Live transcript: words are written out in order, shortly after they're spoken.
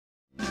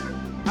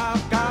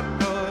I've got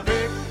the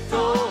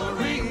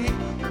victory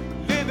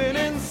living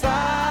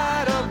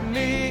inside of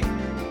me.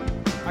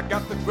 I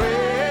got the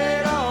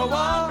greater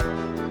one.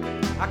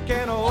 I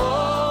can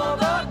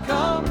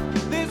overcome.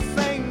 This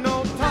ain't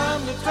no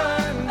time to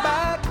turn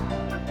back.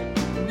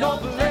 No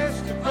place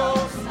to go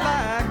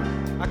slack.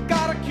 I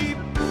gotta keep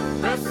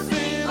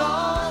pressing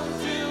on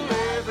till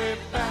every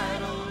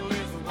battle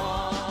is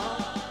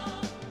won.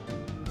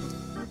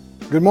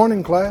 Good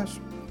morning,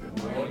 class.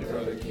 Good morning,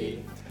 Brother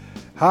Keith.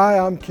 Hi,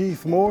 I'm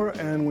Keith Moore,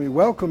 and we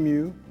welcome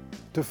you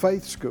to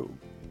Faith School.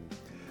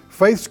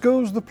 Faith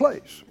School's the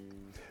place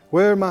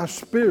where my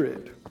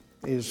spirit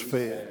is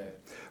fed,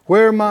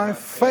 where my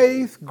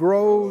faith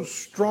grows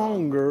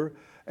stronger,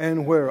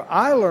 and where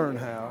I learn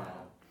how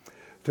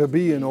to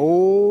be an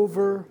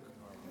overcomer.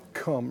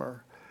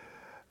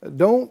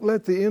 Don't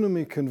let the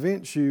enemy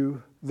convince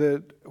you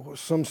that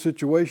some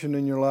situation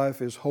in your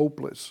life is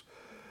hopeless.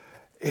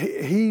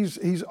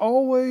 He's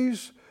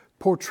always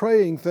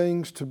portraying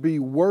things to be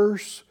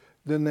worse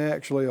than they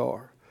actually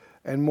are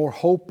and more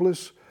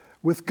hopeless.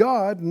 With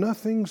God,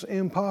 nothing's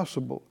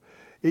impossible.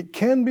 It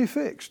can be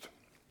fixed.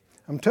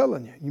 I'm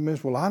telling you. You may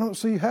say, well, I don't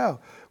see how.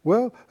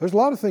 Well, there's a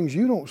lot of things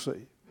you don't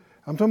see.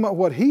 I'm talking about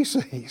what He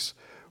sees,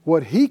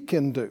 what He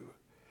can do.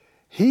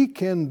 He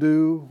can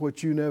do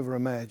what you never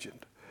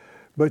imagined.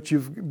 But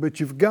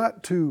you've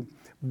got to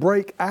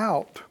break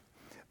out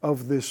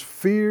of this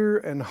fear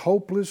and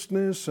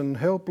hopelessness and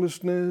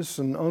helplessness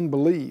and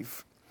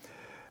unbelief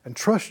and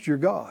trust your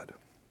God.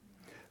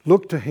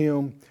 Look to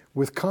Him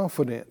with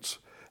confidence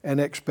and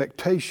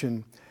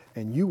expectation,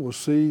 and you will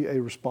see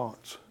a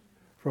response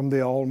from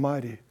the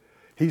Almighty.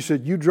 He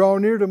said, you draw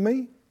near to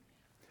me,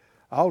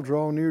 I'll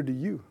draw near to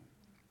you.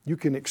 You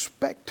can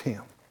expect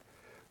Him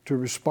to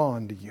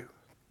respond to you.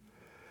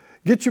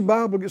 Get your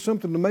Bible, get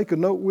something to make a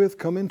note with,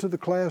 come into the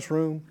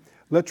classroom.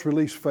 Let's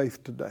release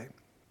faith today.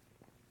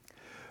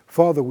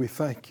 Father, we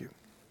thank You.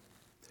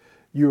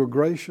 You are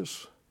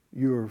gracious.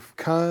 You are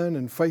kind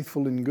and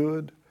faithful and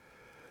good.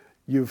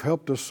 You've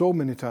helped us so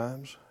many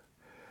times.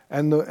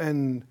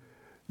 And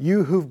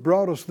You who've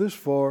brought us this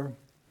far,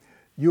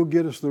 You'll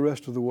get us the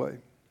rest of the way.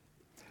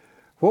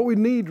 What we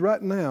need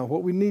right now,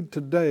 what we need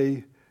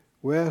today,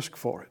 we ask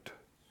for it.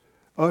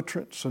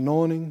 Utterance,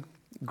 anointing,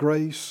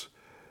 grace,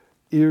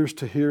 ears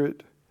to hear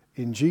it.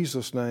 In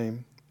Jesus'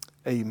 name,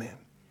 amen.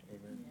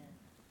 Amen.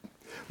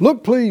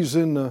 Look please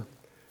in the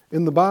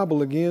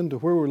Bible again to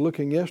where we were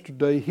looking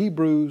yesterday,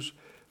 Hebrews,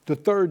 the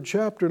 3rd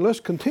chapter. Let's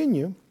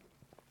continue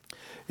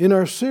in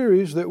our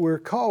series that we're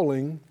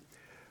calling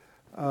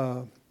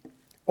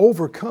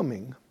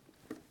Overcoming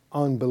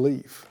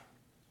Unbelief.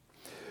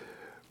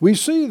 We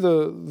see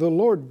the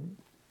Lord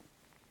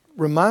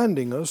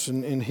reminding us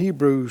in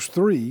Hebrews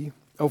 3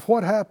 of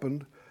what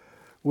happened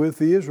with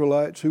the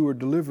Israelites who were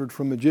delivered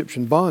from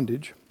Egyptian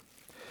bondage,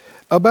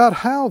 about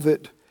how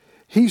that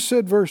He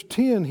said, verse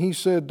 10, He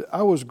said,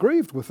 I was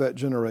grieved with that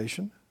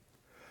generation,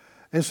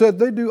 and said,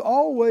 they do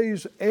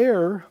always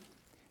err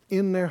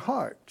in their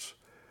hearts.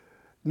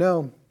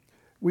 Now,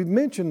 we've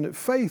mentioned that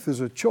faith is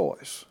a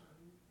choice,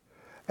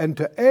 and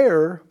to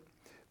err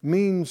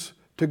means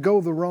to go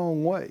the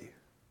wrong way,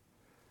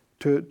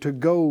 to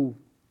go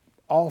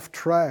off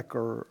track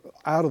or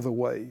out of the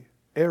way,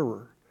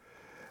 error.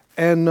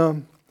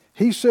 And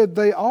He said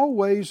they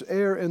always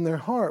err in their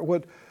heart.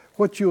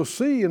 What you'll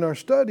see in our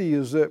study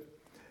is that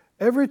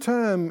every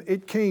time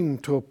it came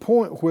to a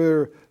point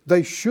where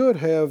they should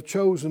have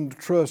chosen to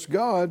trust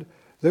God,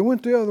 they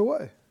went the other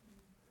way.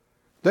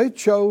 They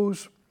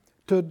chose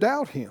to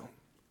doubt Him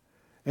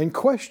and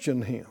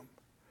question Him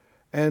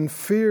and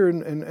fear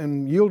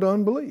and yield to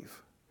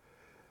unbelief.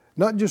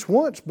 Not just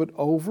once, but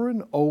over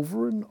and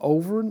over and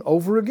over and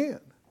over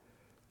again.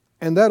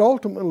 And that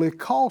ultimately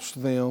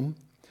cost them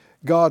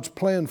God's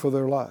plan for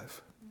their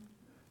life.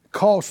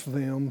 Cost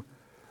them,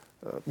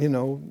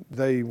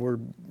 they were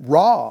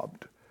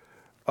robbed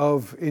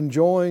of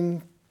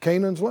enjoying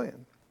Canaan's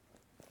land.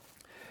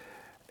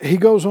 He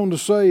goes on to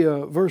say,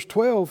 verse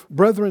 12,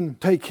 brethren,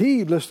 take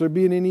heed lest there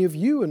be in any of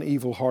you an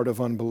evil heart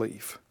of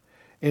unbelief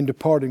in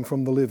departing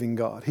from the living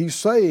God. He's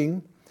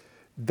saying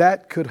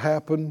that could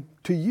happen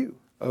to you.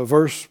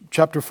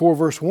 Chapter 4,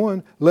 verse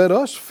 1, let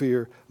us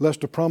fear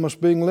lest a promise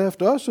being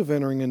left us of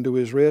entering into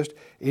His rest,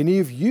 any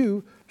of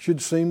you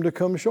should seem to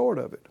come short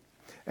of it.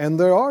 And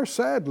there are,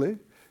 sadly,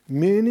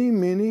 many,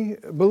 many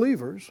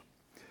believers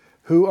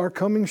who are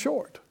coming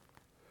short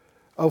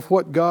of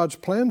what God's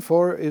plan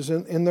for is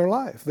in their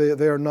life.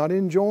 They are not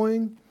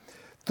enjoying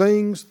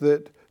things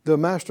that the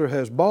Master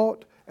has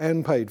bought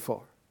and paid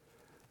for.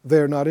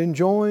 They're not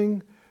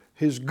enjoying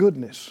His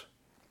goodness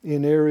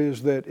in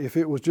areas that if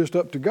it was just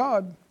up to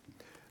God,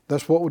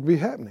 that's what would be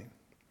happening.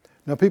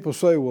 Now people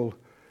say, well,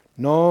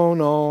 no,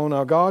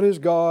 now God is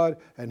God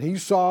and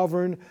He's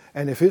sovereign,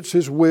 and if it's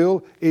His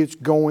will, it's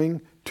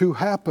going to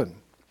happen.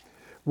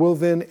 Well,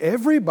 then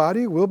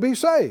everybody will be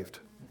saved.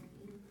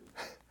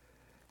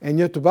 And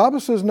yet the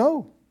Bible says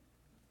no,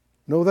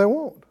 they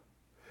won't.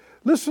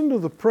 Listen to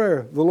the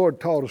prayer the Lord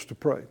taught us to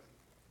pray.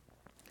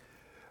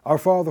 Our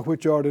Father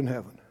which art in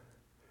heaven,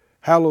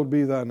 hallowed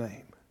be Thy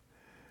name.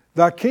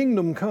 Thy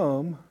kingdom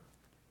come,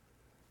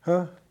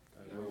 huh?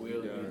 Thy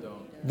will be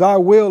done. Thy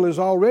will is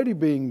already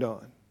being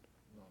done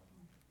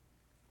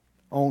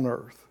on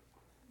earth.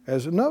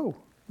 No.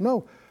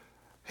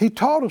 He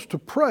taught us to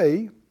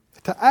pray,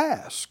 to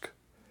ask,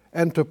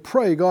 and to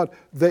pray, God,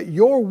 that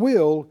your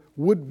will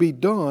would be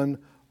done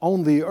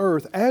on the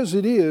earth as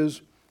it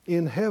is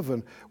in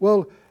heaven.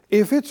 Well,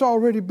 if it's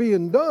already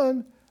being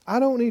done, I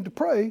don't need to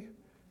pray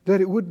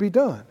that it would be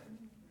done.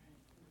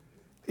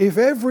 If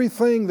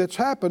everything that's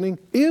happening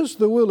is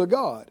the will of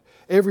God,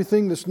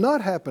 everything that's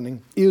not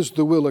happening is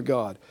the will of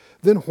God,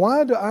 then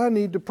why do I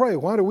need to pray?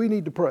 Why do we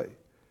need to pray?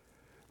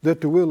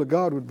 That the will of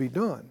God would be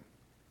done.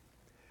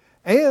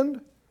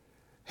 And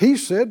He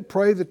said,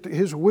 pray that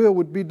His will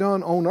would be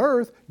done on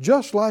earth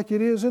just like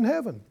it is in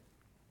heaven.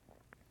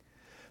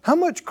 How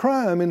much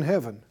crime in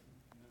heaven?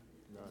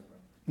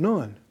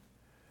 None.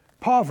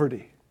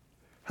 Poverty.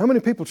 How many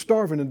people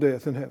starving to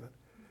death in heaven?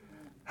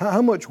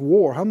 How much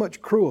war? How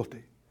much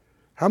cruelty?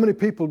 How many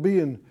people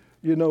being,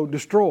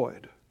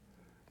 destroyed?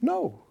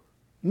 No.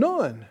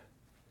 None.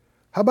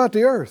 How about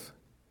the earth?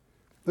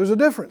 There's a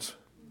difference.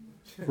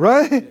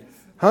 Right?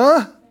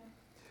 Huh?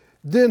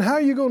 Then how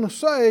are you going to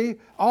say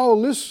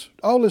all this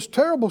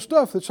terrible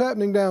stuff that's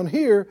happening down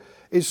here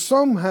is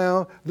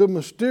somehow the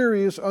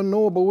mysterious,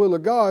 unknowable will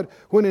of God,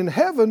 when in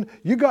heaven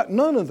you got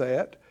none of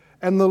that?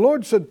 And the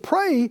Lord said,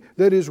 pray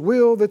that His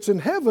will that's in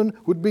heaven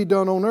would be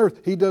done on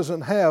earth. He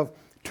doesn't have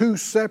two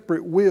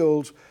separate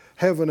wills,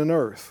 heaven and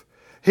earth.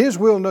 His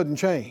will doesn't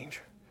change.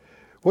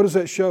 What does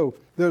that show?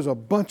 There's a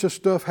bunch of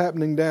stuff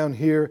happening down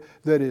here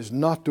that is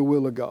not the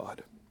will of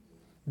God.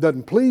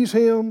 Doesn't please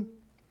Him.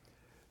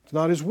 It's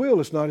not His will.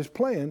 It's not His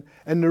plan.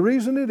 And the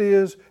reason it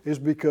is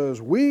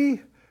because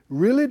we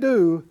really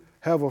do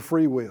have a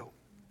free will.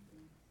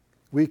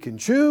 We can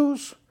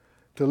choose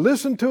to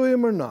listen to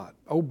Him or not,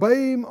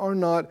 obey Him or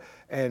not,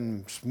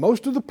 and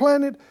most of the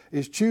planet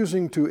is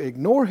choosing to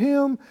ignore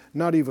Him,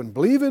 not even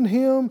believe in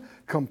Him,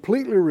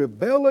 completely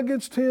rebel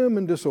against Him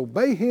and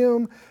disobey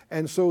Him,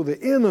 and so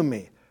the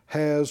enemy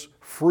has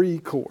free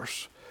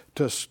course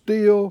to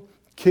steal,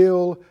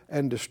 kill,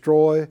 and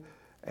destroy,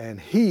 and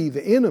he,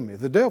 the enemy,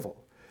 the devil,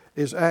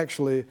 is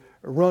actually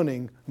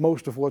running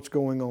most of what's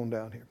going on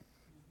down here.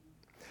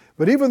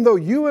 But even though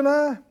you and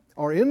I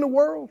are in the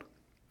world,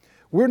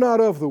 we're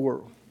not of the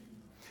world.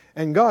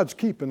 And God's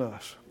keeping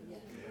us.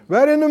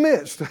 Right in the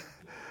midst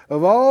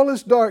of all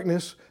this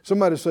darkness,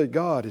 somebody say,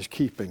 God is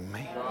keeping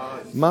me.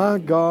 My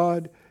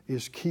God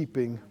is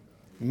keeping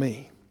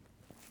me.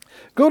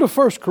 Go to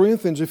 1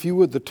 Corinthians, if you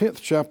would, the 10th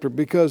chapter,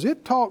 because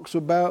it talks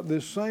about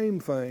this same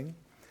thing,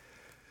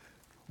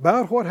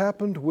 about what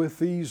happened with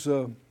these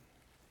the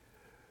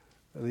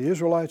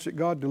Israelites that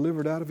God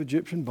delivered out of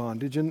Egyptian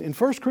bondage. And in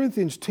 1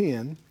 Corinthians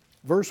 10,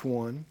 verse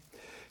 1,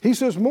 he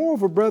says,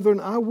 moreover, brethren,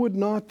 I would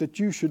not that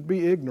you should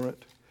be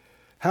ignorant,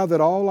 how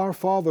that all our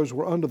fathers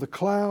were under the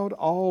cloud,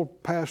 all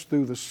passed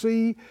through the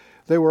sea.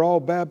 They were all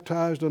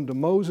baptized unto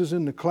Moses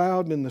in the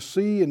cloud and in the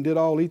sea, and did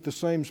all eat the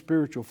same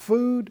spiritual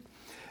food.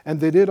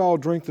 And they did all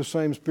drink the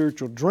same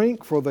spiritual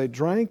drink, for they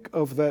drank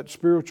of that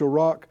spiritual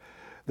rock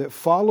that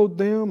followed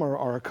them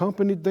or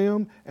accompanied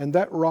them, and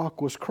that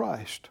rock was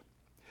Christ.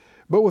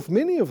 But with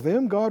many of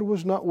them God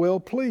was not well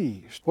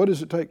pleased. What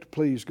does it take to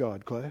please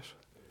God, class?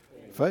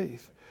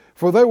 Faith.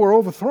 For they were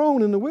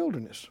overthrown in the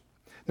wilderness.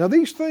 Now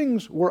these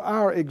things were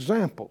our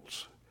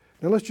examples.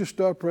 Now let's just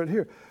stop right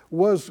here.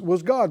 Was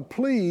God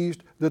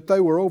pleased that they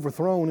were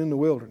overthrown in the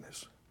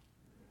wilderness?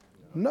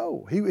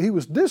 No. He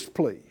was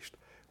displeased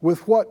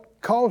with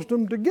what caused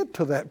them to get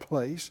to that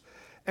place.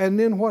 And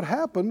then what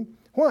happened?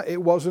 Why?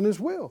 It wasn't His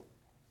will.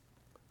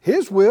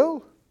 His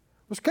will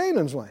was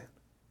Canaan's land.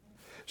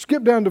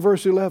 Skip down to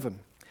verse 11.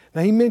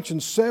 Now he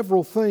mentions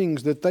several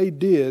things that they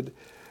did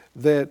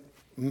that,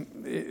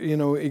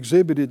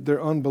 exhibited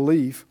their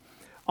unbelief.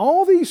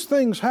 All these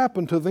things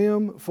happened to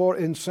them for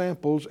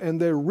ensamples, and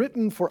they're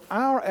written for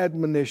our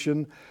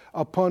admonition,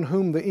 upon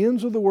whom the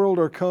ends of the world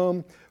are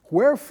come.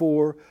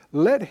 Wherefore,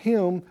 let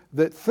him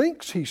that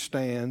thinks he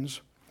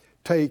stands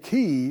take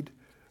heed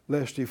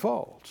lest he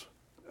falls.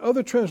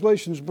 Other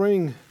translations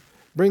bring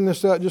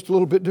this out just a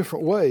little bit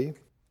different way.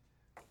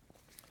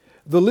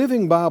 The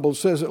Living Bible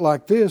says it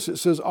like this. It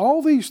says,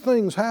 all these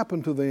things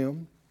happen to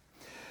them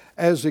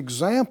as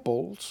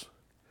examples,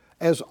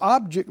 as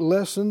object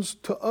lessons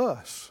to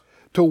us,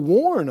 to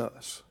warn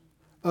us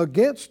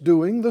against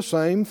doing the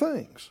same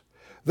things.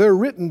 They're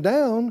written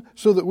down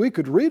so that we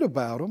could read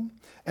about them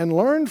and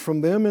learn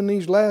from them in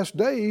these last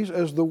days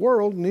as the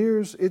world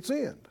nears its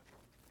end.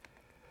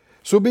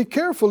 So be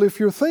careful if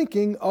you're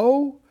thinking,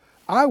 oh,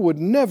 I would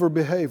never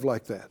behave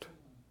like that.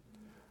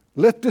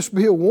 Let this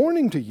be a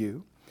warning to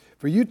you,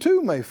 for you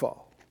too may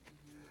fall.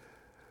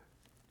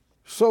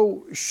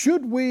 So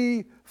should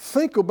we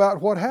think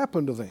about what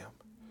happened to them?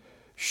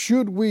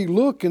 Should we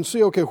look and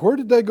see, okay, where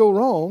did they go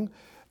wrong?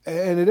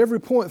 And at every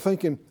point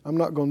thinking, I'm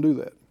not going to do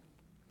that.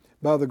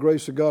 By the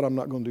grace of God, I'm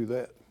not going to do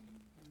that.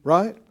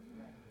 Right?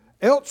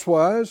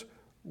 Elsewise,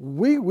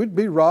 we would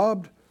be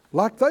robbed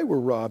like they were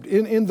robbed.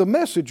 In the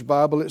Message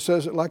Bible, it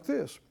says it like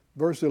this.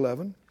 Verse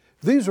 11,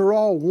 These are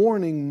all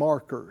warning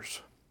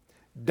markers,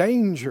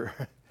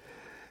 danger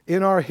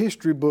in our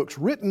history books,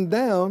 written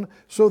down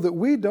so that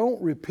we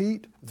don't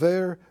repeat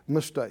their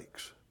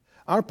mistakes.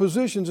 Our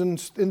positions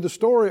in the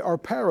story are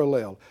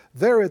parallel.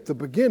 They're at the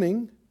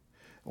beginning,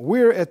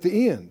 we're at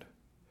the end.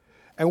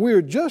 And we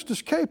are just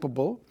as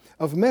capable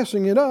of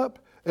messing it up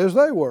as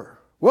they were.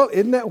 Well,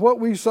 isn't that what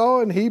we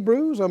saw in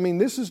Hebrews? I mean,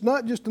 this is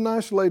not just an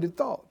isolated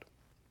thought.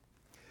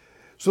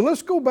 So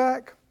let's go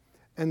back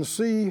and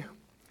see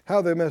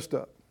how they messed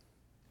up.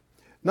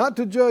 Not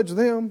to judge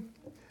them.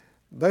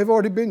 They've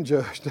already been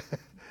judged.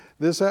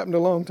 This happened a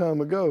long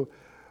time ago.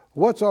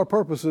 What's our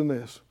purpose in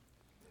this?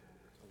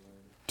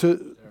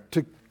 To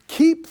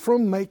keep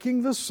from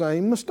making the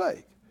same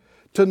mistake.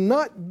 To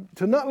not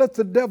let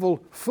the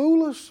devil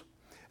fool us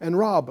and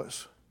rob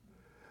us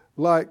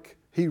like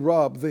he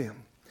robbed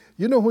them.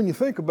 You know, when you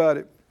think about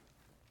it,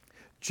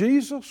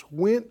 Jesus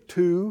went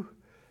to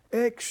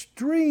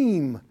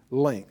extreme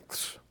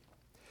lengths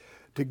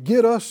to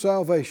get us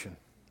salvation.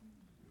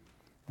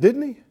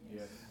 Didn't he?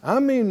 Yes. I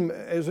mean,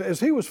 as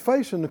he was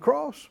facing the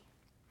cross,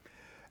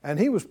 and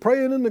he was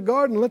praying in the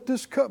garden, let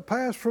this cup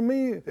pass from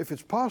me, if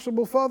it's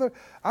possible, Father.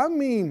 I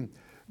mean,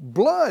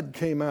 blood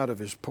came out of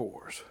his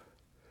pores,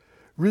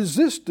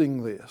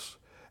 resisting this.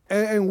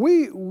 And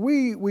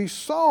we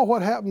saw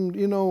what happened,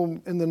 you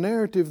know, in the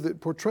narrative that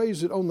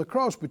portrays it on the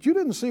cross, but you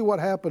didn't see what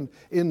happened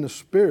in the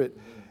spirit.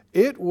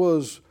 It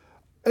was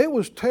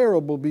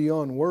terrible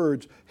beyond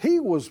words. He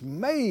was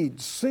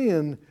made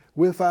sin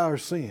with our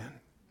sin.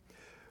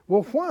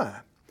 Well,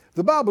 why?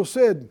 The Bible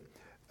said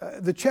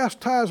the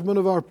chastisement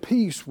of our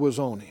peace was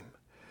on him.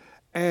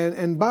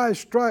 And by his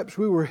stripes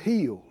we were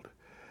healed.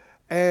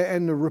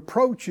 And the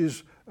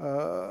reproaches,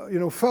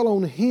 fell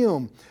on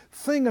him.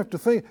 Thing after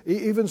thing.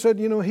 He even said,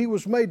 he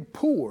was made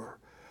poor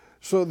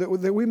so that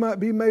we might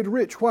be made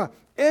rich. Why?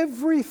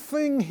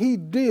 Everything he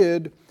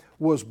did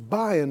was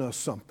buying us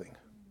something.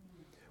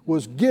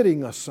 Was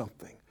getting us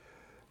something.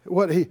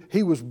 What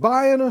he was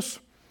buying us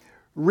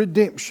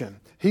redemption.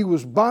 He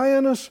was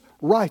buying us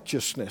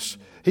righteousness.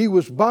 He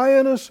was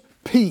buying us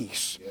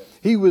peace.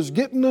 He was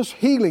getting us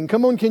healing.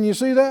 Come on, can you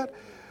see that?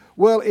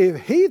 Well,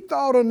 if he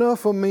thought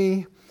enough of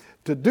me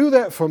to do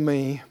that for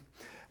me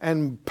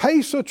and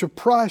pay such a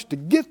price to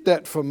get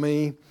that for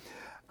me,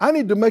 I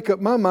need to make up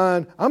my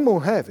mind, I'm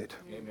going to have it.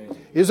 Amen.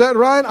 Is that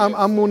right? Yes.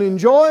 I'm going to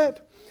enjoy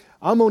it.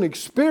 I'm going to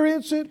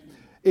experience it.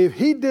 If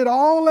he did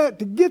all that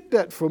to get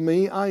that for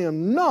me, I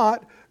am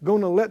not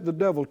going to let the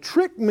devil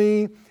trick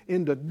me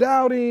into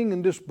doubting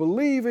and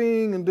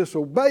disbelieving and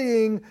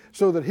disobeying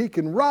so that he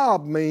can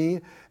rob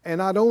me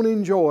and I don't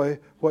enjoy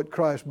what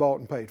Christ bought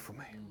and paid for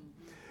me.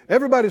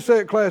 Everybody say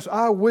it, class,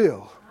 I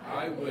will.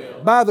 I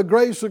will. By the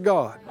grace of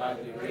God. By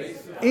the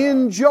grace of God.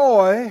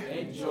 Enjoy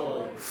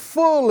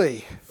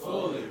fully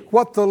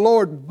what the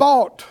Lord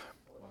bought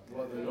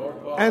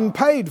and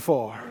paid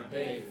for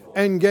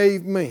and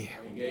gave me.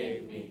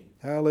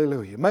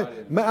 Hallelujah.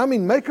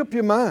 Make up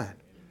your mind.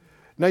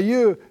 Now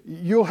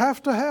you'll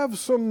have to have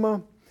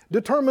some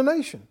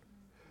determination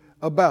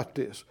about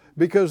this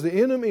because the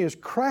enemy is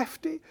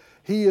crafty.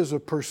 He is a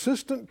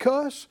persistent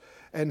cuss.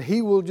 And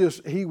he will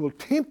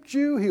tempt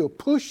you, he'll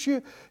push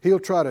you, he'll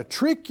try to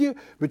trick you,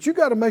 but you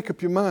got to make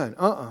up your mind.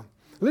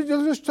 Let's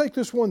just take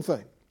this one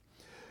thing.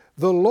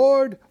 The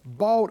Lord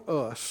bought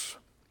us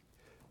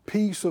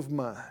peace of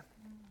mind.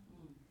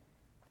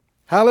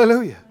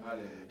 Hallelujah.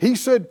 Hallelujah. He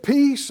said,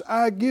 peace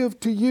I give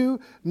to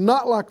you,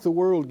 not like the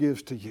world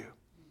gives to you.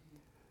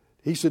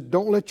 He said,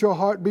 don't let your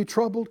heart be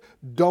troubled.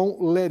 Don't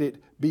let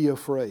it be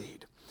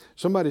afraid.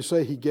 Somebody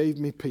say, he gave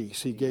me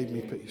peace. He gave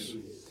me peace.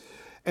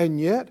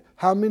 And yet,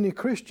 how many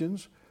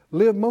Christians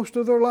live most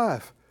of their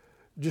life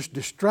just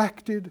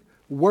distracted,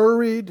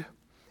 worried,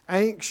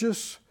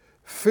 anxious,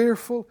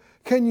 fearful?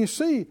 Can you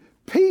see?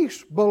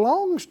 Peace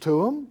belongs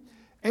to them,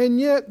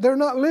 and yet they're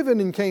not living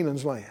in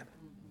Canaan's land.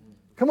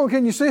 Come on,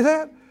 can you see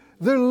that?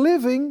 They're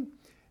living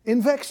in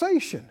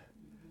vexation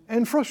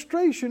and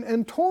frustration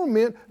and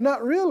torment,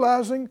 not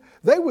realizing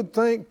they would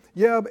think,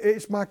 yeah,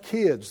 it's my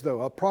kids, though.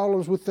 I have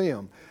problems with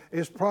them.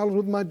 It's problems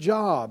with my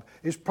job.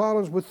 It's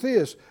problems with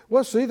this.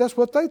 Well, see, that's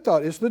what they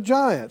thought. It's the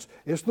giants.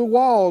 It's the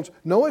walls.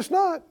 No, it's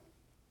not.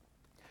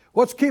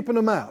 What's keeping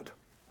them out?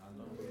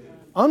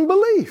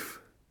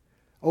 Unbelief.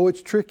 Oh,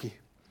 it's tricky.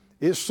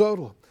 It's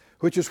subtle.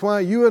 Which is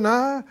why you and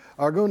I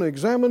are going to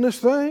examine this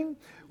thing.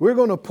 We're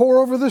going to pore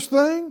over this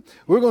thing.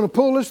 We're going to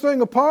pull this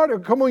thing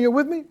apart. Come on, you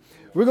with me?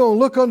 We're going to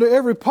look under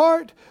every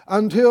part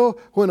until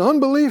when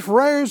unbelief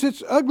rears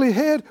its ugly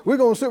head, we're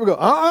going to sit and go,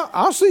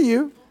 I'll see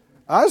you.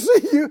 I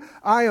see you.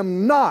 I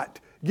am not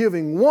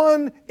giving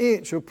 1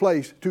 inch of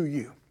place to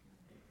you.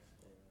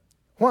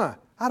 Why?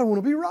 I don't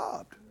want to be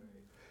robbed.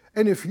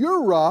 And if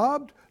you're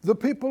robbed, the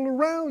people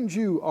around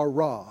you are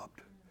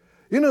robbed.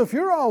 You know, if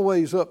you're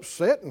always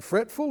upset and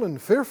fretful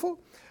and fearful,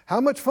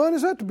 how much fun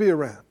is that to be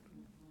around?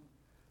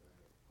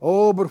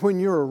 Oh, but when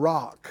you're a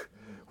rock,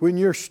 when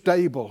you're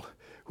stable,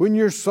 when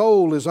your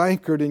soul is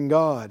anchored in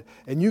God,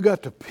 and you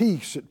got the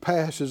peace that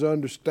passes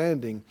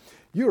understanding,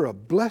 you're a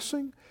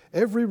blessing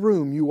every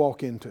room you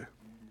walk into.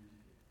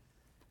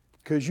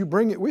 Because you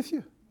bring it with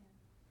you.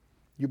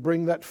 You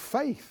bring that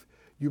faith.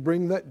 You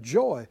bring that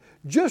joy.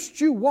 Just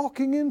you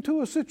walking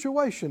into a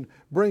situation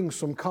brings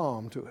some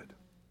calm to it.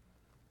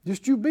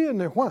 Just you being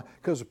there. Why?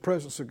 Because the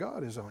presence of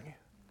God is on you.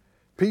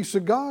 Peace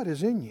of God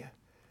is in you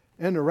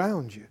and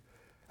around you.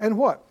 And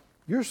what?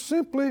 You're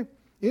simply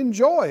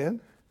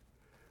enjoying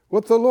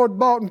what the Lord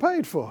bought and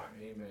paid for.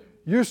 Amen.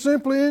 You're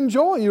simply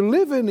enjoying. You're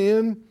living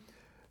in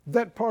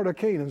that part of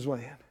Canaan's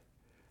land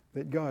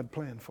that God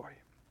planned for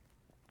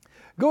you.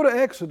 Go to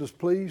Exodus,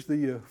 please,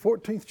 the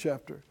 14th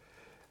chapter,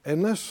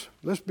 and let's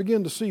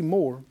begin to see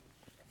more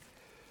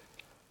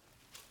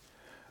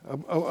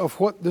of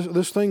what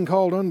this thing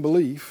called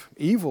unbelief,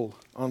 evil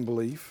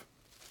unbelief,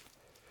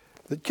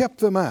 that kept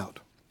them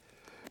out.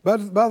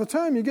 But by the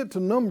time you get to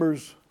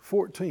Numbers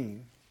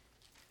 14,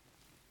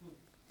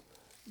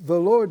 the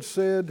Lord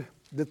said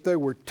that there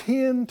were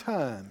 10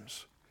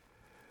 times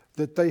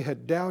that they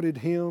had doubted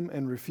Him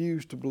and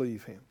refused to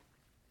believe Him.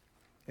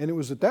 And it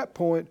was at that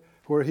point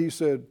where He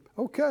said,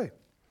 okay,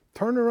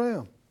 turn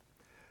around.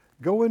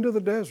 Go into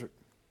the desert.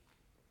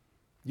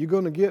 You're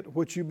going to get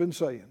what you've been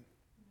saying.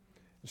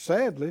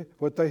 Sadly,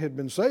 what they had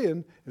been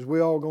saying is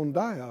we're all going to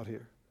die out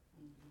here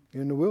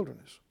in the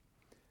wilderness.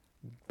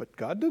 But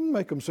God didn't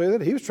make them say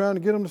that. He was trying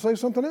to get them to say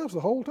something else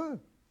the whole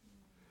time.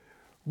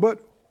 But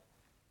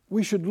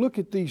we should look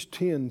at these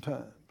 10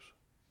 times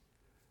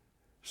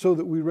so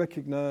that we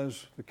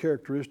recognize the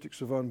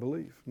characteristics of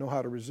unbelief, know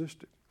how to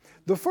resist it.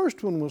 The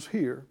first one was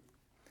here.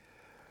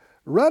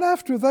 Right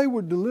after they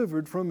were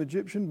delivered from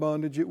Egyptian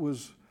bondage, it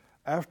was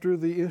after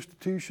the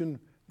institution,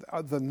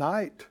 the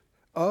night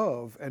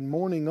of and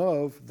morning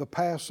of the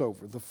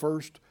Passover, the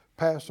first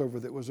Passover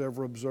that was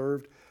ever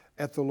observed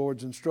at the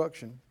Lord's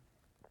instruction.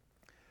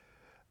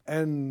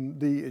 And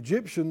the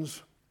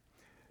Egyptians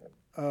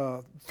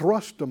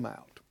thrust them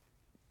out,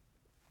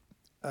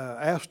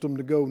 asked them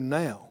to go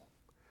now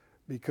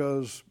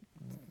because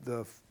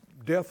the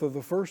death of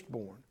the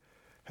firstborn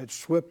had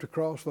swept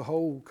across the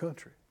whole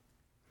country.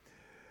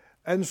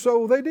 And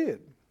so they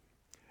did.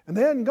 And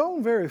they hadn't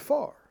gone very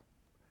far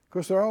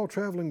because they're all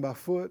traveling by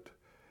foot,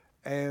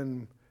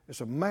 and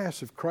it's a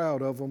massive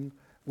crowd of them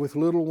with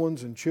little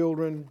ones and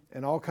children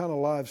and all kind of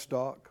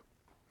livestock.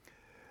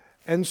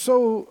 And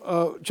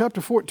so chapter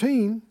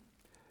 14,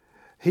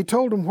 He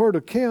told them where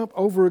to camp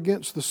over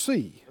against the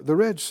sea, the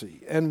Red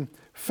Sea. And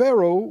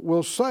Pharaoh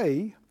will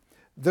say,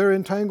 they're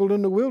entangled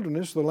in the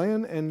wilderness, the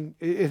land, and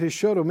it has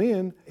shut them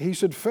in. He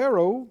said,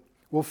 Pharaoh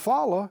will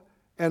follow,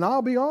 and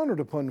I'll be honored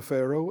upon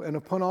Pharaoh and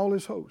upon all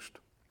his host,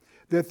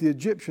 that the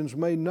Egyptians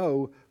may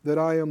know that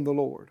I am the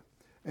Lord.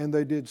 And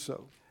they did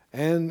so.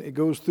 And it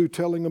goes through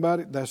telling about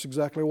it. That's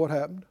exactly what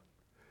happened.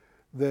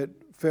 That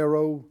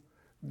Pharaoh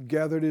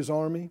gathered his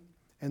army,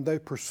 and they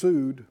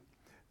pursued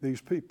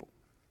these people.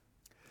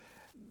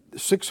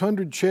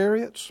 600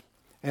 chariots,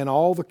 and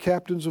all the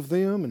captains of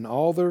them, and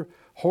all their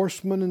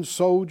horsemen and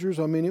soldiers.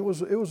 I mean, it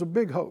was a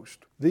big host.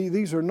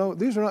 These are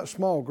not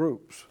small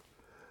groups.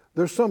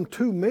 There's some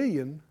 2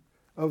 million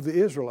of the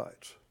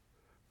Israelites,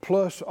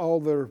 plus all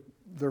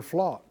their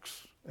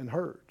flocks and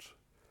herds.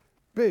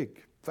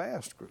 Big,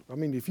 vast group. I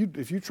mean, if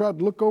you tried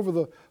to look over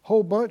the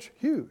whole bunch,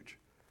 huge.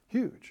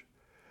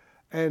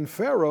 And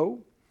Pharaoh,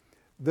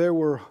 there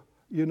were,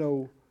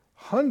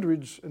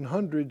 hundreds and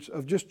hundreds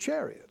of just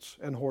chariots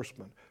and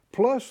horsemen,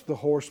 plus the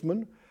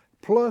horsemen,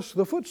 plus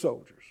the foot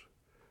soldiers.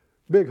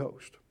 Big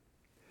host.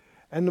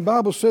 And the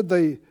Bible said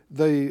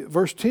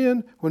verse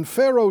 10, when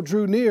Pharaoh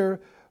drew near,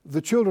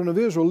 the children of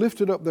Israel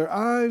lifted up their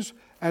eyes,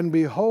 and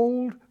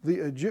behold, the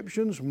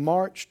Egyptians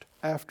marched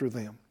after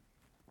them.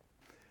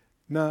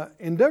 Now,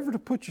 endeavor to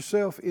put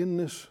yourself in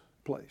this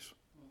place.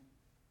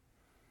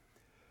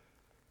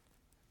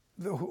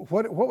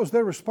 What was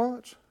their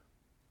response?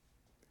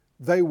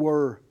 They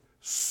were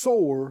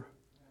sore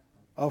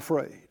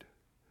afraid.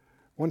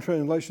 One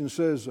translation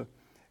says,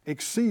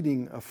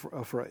 exceeding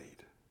afraid.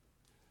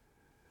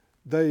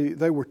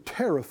 They were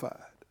terrified.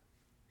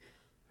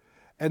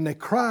 And they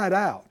cried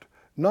out,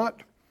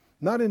 not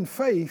in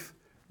faith,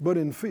 but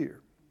in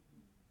fear.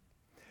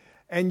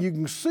 And you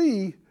can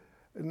see,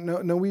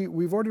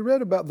 we've already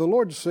read about the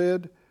Lord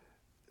said,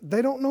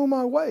 they don't know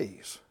my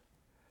ways.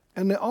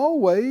 And they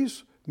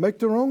always make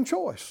the wrong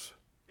choice,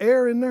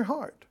 err in their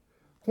heart.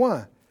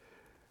 Why?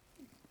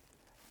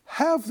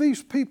 Have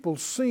these people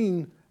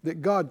seen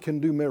that God can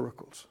do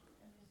miracles?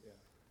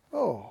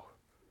 Oh,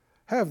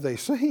 have they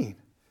seen?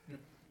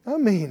 I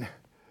mean,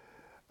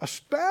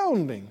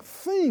 astounding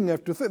thing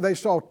after thing. They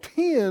saw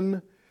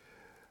 10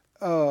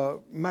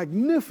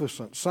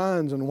 magnificent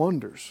signs and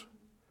wonders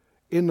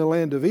in the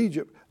land of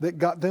Egypt that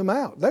got them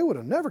out. They would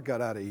have never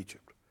got out of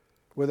Egypt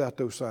without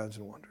those signs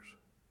and wonders.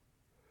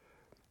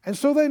 And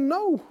so they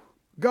know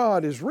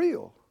God is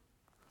real.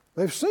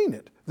 They've seen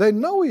it. They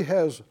know He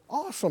has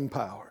awesome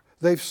power.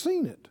 They've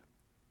seen it.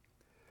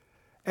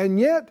 And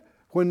yet,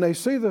 when they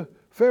see the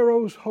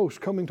Pharaoh's host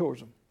coming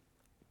towards them,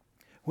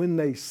 when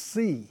they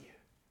see,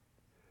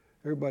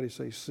 everybody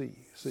say see.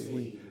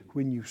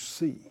 When you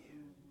see.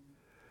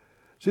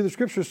 See, the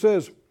Scripture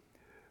says,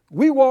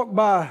 we walk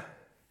by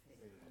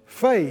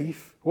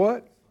faith,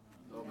 what?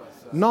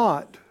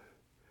 not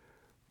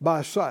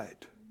by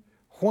sight.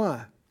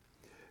 Why?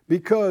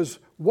 Because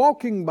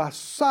walking by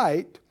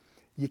sight,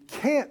 you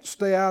can't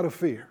stay out of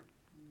fear.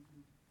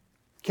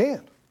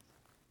 Can't.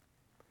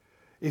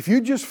 If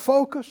you just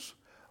focus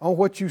on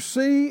what you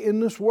see in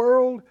this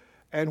world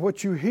and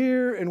what you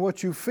hear and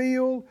what you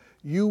feel,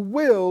 you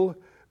will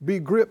be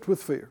gripped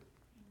with fear.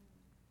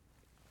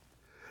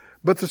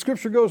 But the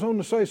Scripture goes on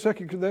to say,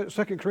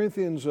 2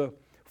 Corinthians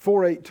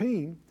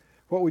 4:18,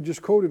 what we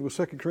just quoted was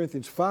 2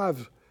 Corinthians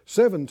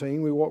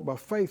 5:17, we walk by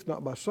faith,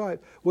 not by sight.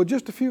 Well,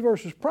 just a few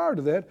verses prior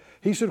to that,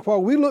 he said,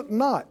 while we look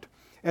not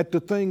at the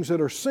things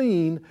that are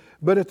seen,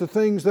 but at the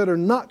things that are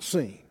not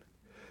seen.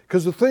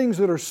 Because the things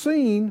that are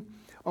seen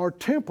are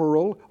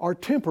temporal, are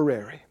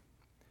temporary,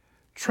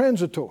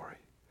 transitory.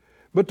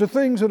 But the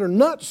things that are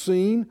not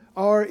seen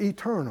are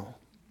eternal.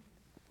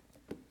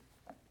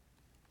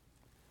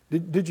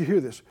 Did you hear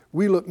this?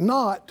 We look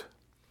not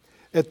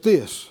at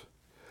this,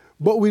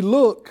 but we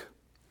look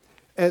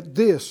at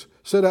this.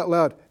 Said out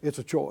loud, it's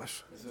a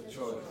choice. It's a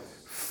choice.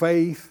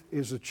 Faith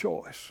is a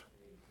choice.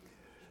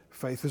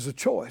 Faith is a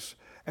choice.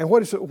 And what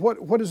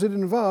does it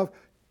involve?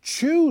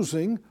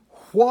 Choosing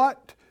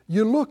what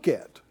you look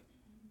at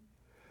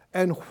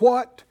and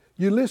what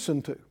you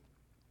listen to.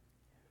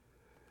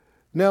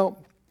 Now,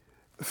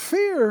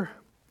 fear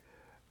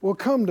will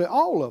come to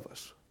all of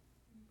us.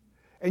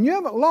 And you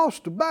haven't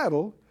lost a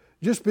battle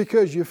just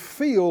because you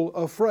feel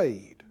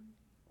afraid.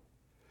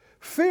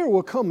 Fear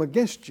will come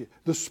against you,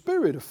 the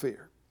spirit of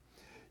fear.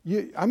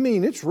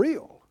 It's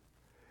real.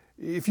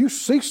 If you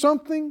see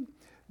something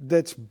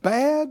that's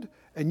bad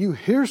and you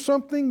hear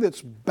something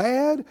that's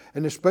bad,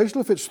 and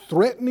especially if it's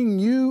threatening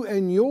you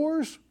and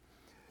yours,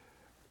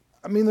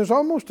 there's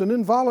almost an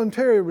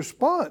involuntary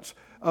response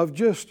of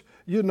just,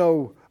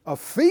 a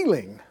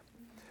feeling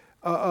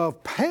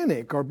of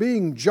panic or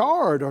being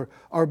jarred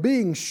or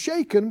being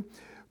shaken,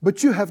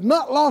 but you have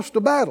not lost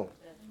a battle.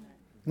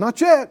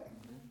 Not yet.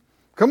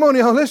 Come on,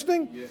 y'all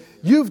listening? Yes.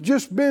 You've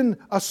just been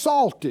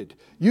assaulted.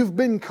 You've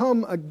been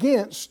come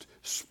against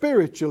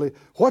spiritually.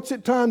 What's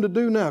it time to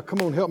do now? Come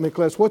on, help me,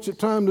 class. What's it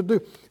time to do?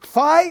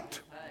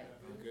 Fight.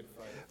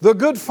 The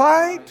good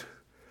fight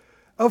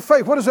of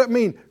faith. What does that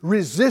mean?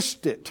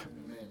 Resist it.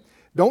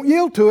 Don't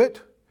yield to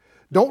it.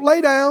 Don't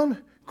lay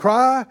down,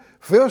 cry,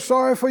 feel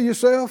sorry for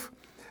yourself.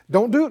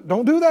 Don't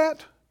do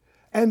that.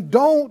 And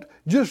don't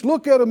just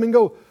look at them and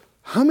go,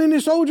 how many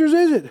soldiers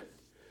is it?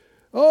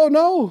 Oh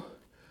no.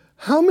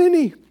 How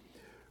many?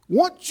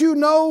 Once you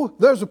know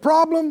there's a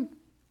problem,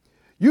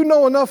 you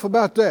know enough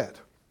about that.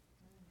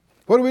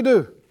 What do we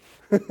do?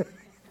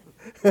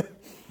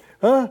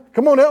 Huh?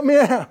 Come on, help me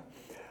out.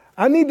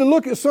 I need to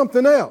look at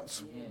something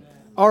else,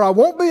 or I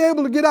won't be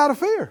able to get out of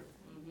fear.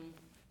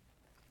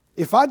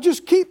 If I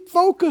just keep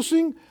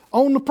focusing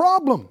on the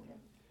problem,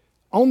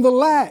 on the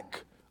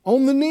lack,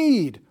 on the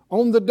need,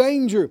 on the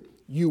danger,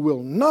 you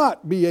will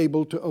not be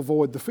able to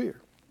avoid the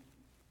fear.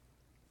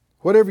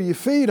 Whatever you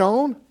feed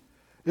on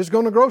is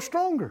going to grow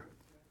stronger.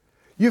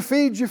 You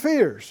feed your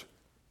fears,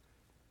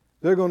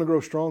 they're going to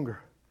grow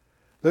stronger.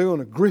 They're going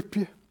to grip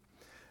you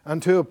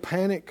until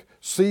panic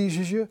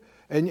seizes you,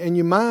 and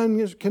your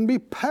mind can be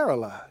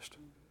paralyzed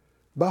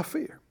by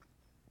fear.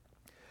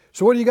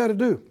 So what do you got to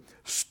do?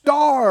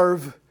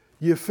 Starve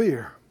your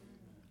fear.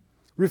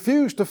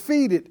 Refuse to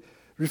feed it.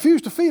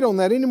 Refuse to feed on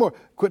that anymore.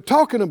 Quit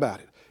talking about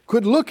it.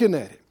 Quit looking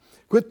at it.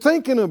 Quit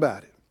thinking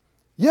about it.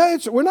 Yeah,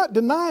 we're not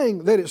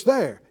denying that it's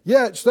there.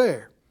 Yeah, it's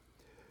there.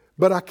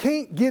 But I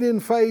can't get in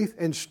faith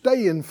and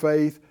stay in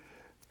faith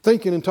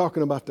thinking and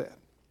talking about that.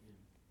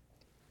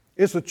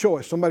 It's a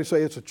choice. Somebody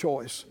say it's a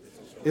choice.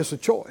 It's a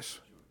choice.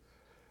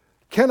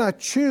 Can I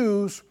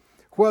choose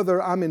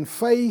whether I'm in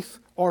faith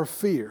or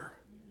fear?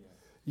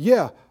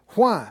 Yeah.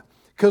 Why?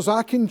 Because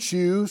I can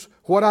choose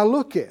what I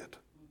look at,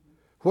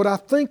 what I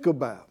think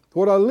about,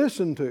 what I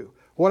listen to,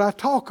 what I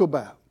talk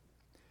about.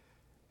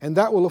 And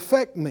that will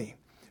affect me.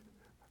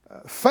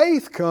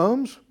 Faith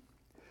comes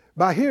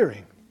by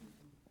hearing.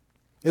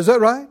 Is that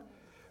right?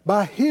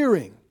 By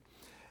hearing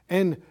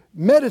and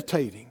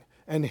meditating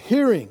and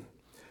hearing,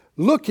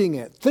 looking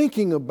at,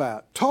 thinking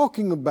about,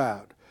 talking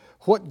about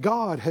what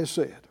God has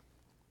said.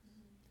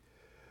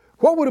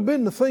 What would have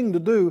been the thing to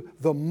do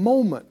the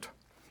moment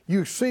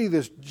you see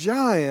this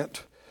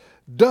giant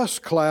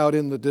dust cloud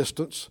in the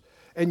distance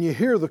and you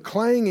hear the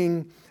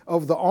clanging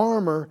of the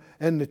armor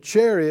and the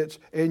chariots,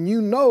 and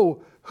you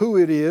know who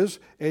it is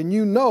and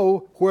you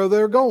know where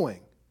they're going?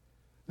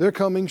 They're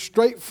coming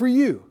straight for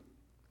you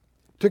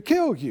to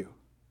kill you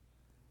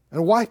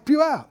and wipe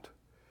you out.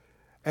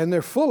 And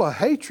they're full of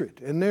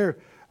hatred. And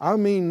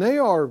they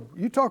are,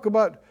 you talk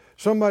about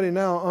somebody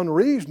now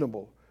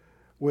unreasonable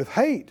with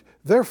hate.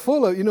 They're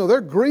full of,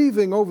 they're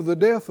grieving over the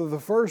death of the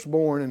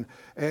firstborn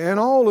and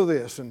all of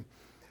this. And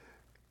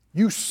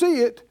you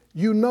see it,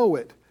 you know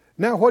it.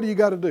 Now what do you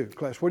got to do,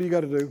 class? What do you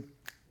got to do?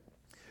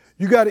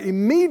 You got to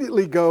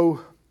immediately go,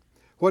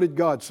 what did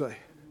God say?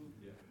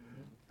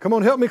 Come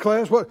on, help me,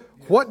 class.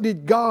 What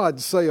did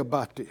God say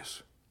about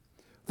this?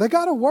 They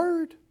got a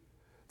word.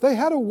 They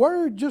had a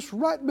word just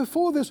right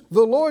before this.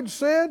 The Lord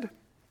said,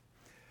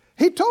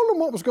 He told them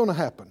what was going to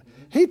happen.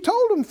 He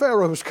told them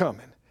Pharaoh was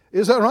coming.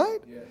 Is that right?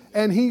 Yes.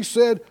 And he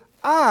said,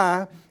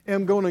 I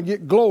am going to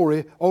get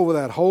glory over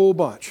that whole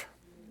bunch.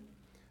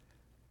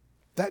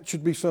 That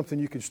should be something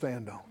you can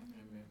stand on.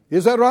 Amen.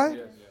 Is that right?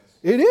 Yes.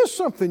 It is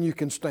something you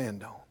can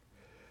stand on.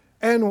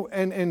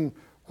 And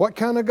what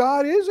kind of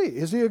God is He?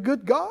 Is He a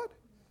good God?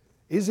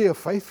 Is He a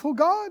faithful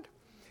God?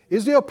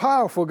 Is He a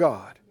powerful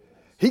God?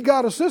 He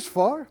got us this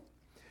far.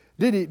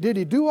 Did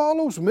He do all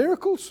those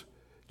miracles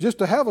just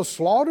to have us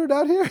slaughtered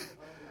out here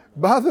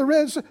by the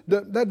Red Sea?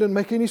 That doesn't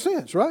make any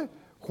sense, right?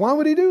 Why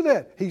would He do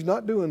that? He's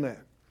not doing that.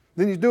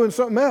 Then He's doing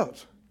something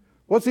else.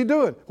 What's He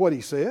doing? What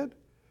He said.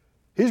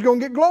 He's going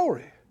to get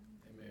glory.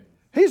 Amen.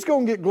 He's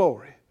going to get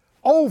glory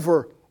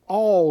over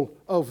all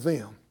of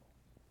them.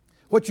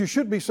 What you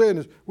should be saying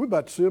is, we're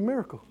about to see a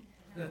miracle.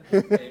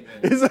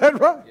 Is that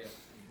right? Yeah.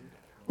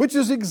 Which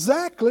is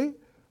exactly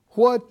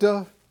what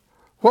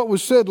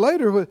was said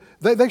later.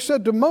 They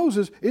said to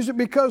Moses, is it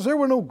because there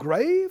were no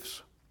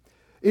graves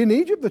in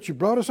Egypt that you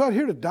brought us out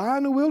here to die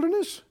in the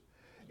wilderness?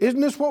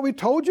 Isn't this what we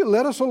told you?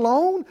 Let us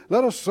alone.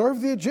 Let us serve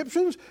the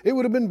Egyptians. It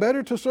would have been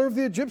better to serve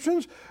the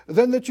Egyptians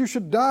than that you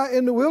should die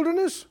in the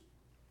wilderness.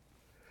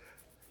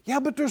 Yeah,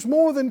 but there's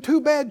more than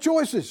two bad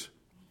choices.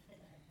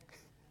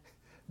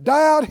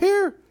 Die out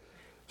here,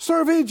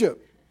 serve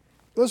Egypt.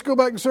 Let's go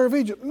back and serve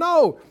Egypt.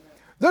 No,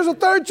 there's a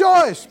third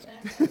choice.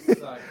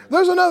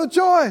 There's another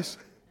choice.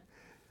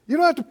 You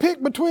don't have to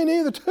pick between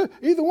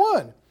either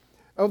one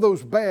of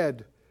those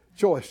bad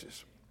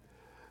choices.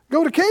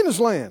 Go to Canaan's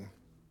land.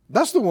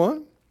 That's the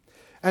one.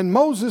 And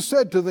Moses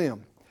said to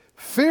them,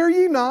 fear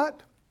ye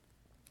not.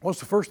 What's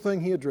the first thing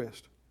he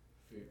addressed?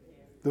 Fear.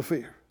 The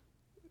fear.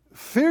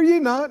 Fear ye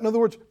not. In other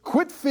words,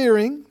 quit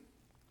fearing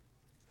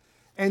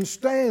and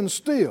stand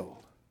still.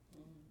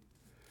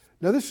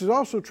 Now this is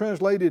also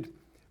translated,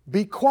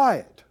 be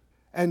quiet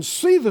and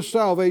see the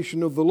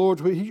salvation of the Lord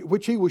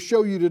which He will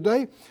show you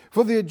today.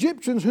 For the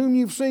Egyptians whom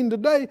you've seen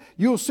today,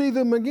 you'll see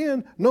them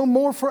again no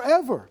more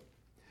forever.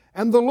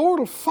 And the Lord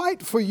will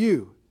fight for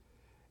you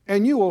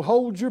and you will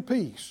hold your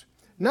peace.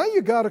 Now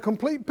you got a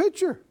complete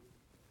picture.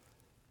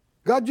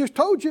 God just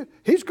told you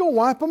He's going to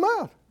wipe them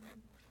out.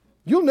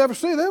 You'll never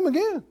see them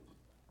again.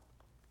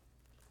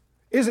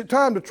 Is it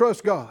time to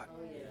trust God? Oh,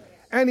 yes.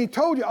 And He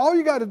told you all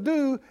you got to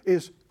do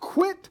is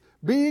quit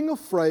being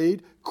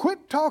afraid.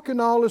 Quit talking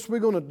all this we're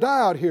going to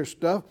die out here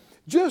stuff.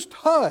 Just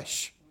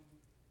hush.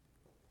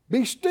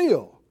 Be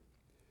still.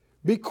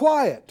 Be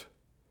quiet.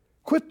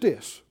 Quit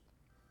this.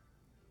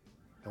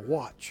 And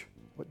watch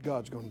what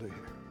God's going to do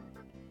here.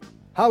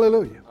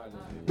 Hallelujah.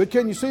 But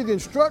can you see the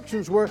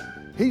instructions where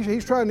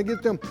he's trying to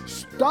get them,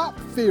 stop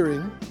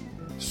fearing,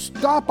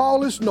 stop all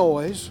this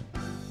noise,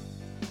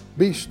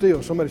 be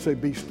still. Somebody say,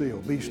 be still,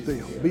 be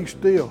still, be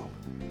still,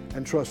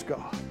 and trust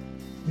God.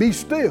 Be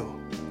still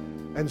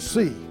and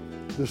see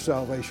the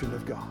salvation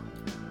of God.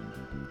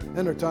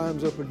 And our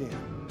time's up again.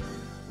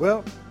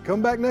 Well,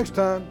 come back next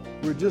time.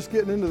 We're just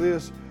getting into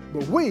this,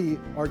 but we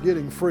are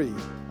getting free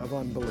of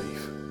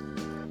unbelief.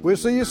 We'll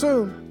see you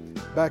soon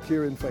back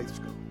here in Faith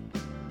School.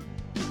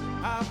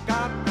 I've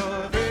got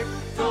the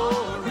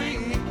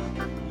victory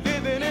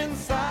living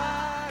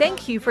inside.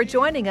 Thank you for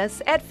joining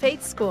us at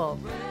Faith School.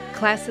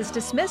 Class is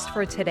dismissed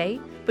for today,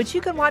 but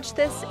you can watch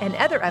this and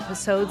other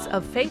episodes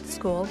of Faith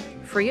School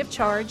free of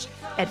charge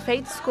at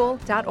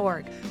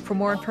faithschool.org. For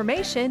more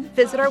information,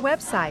 visit our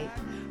website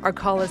or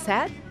call us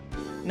at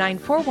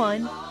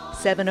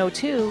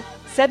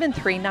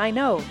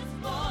 941-702-7390.